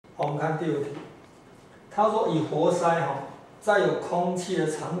我们看第5题，他说以活塞在有空气的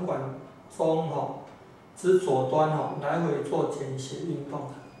场馆中之左端来回做简谐运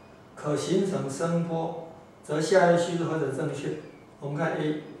动，可形成声波，则下列叙述何者正确？我们看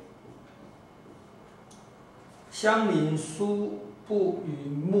A， 相邻输部与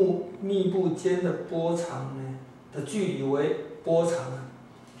密部间的波长的距离为波长。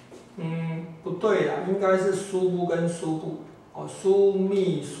不对啦，应该是输部跟输部，输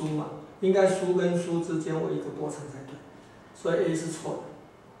密输嘛，应该输跟输之间为一个波长才对，所以 A 是错的。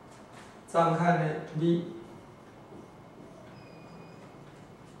这样看呢 ，B，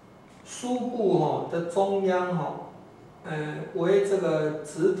 输部的中央为这个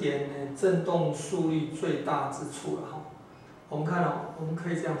指点振动速率最大之处了我们看我们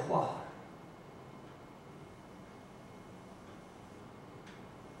可以这样画。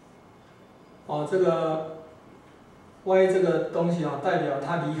这个 Y 这个东西代表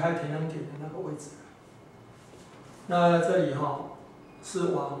它离开平衡点的那个位置。那这里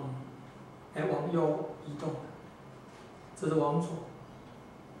是往右移动，这是往左，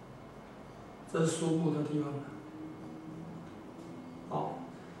这是输部的地方。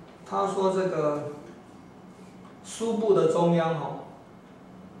他说这个输部的中央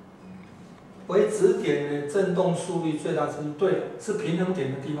为指点振动速率最大之处，对，是平衡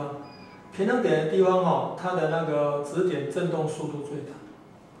点的地方。平衡点的地方它的那个指点振动速度最大。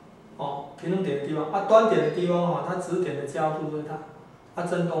平衡点的地方端点的地方它指点的加速最大，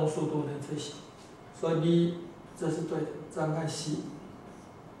振动速度最小。所以 B 这是对的，这样看 C。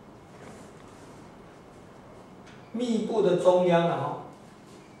密部的中央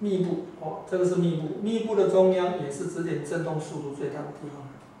密部这个是密部，密部的中央也是指点振动速度最大的地方。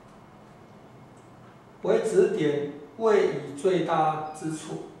为指点位移最大之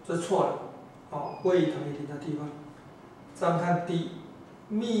处，这错了。位移等于0的地方。这样看 D，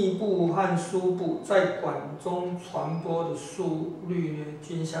 密部和输部在管中传播的速率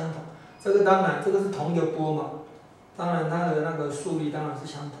均相同。这个当然，这个是同一个波嘛，当然它的那个速率当然是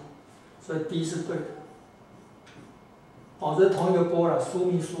相同，所以 D 是对的。这是同一个波了，输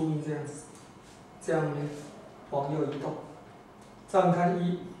密这样子，这样往右移动。这样看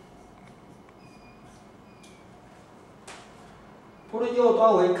1。不论右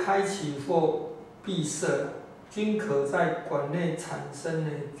端为开启或闭塞，均可在管内产生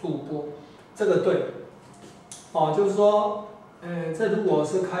驻波。这个对，就是说，这如果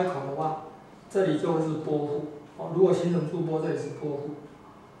是开口的话，这里就会是波户。如果形成驻波，这里是波户。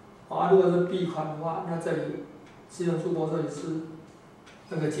如果是闭管的话，那这里形成驻波，这里是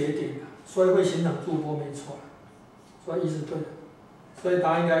那个节点，所以会形成驻波，没错。所以1是对的，所以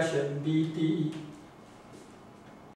答案应该选 B、D、E。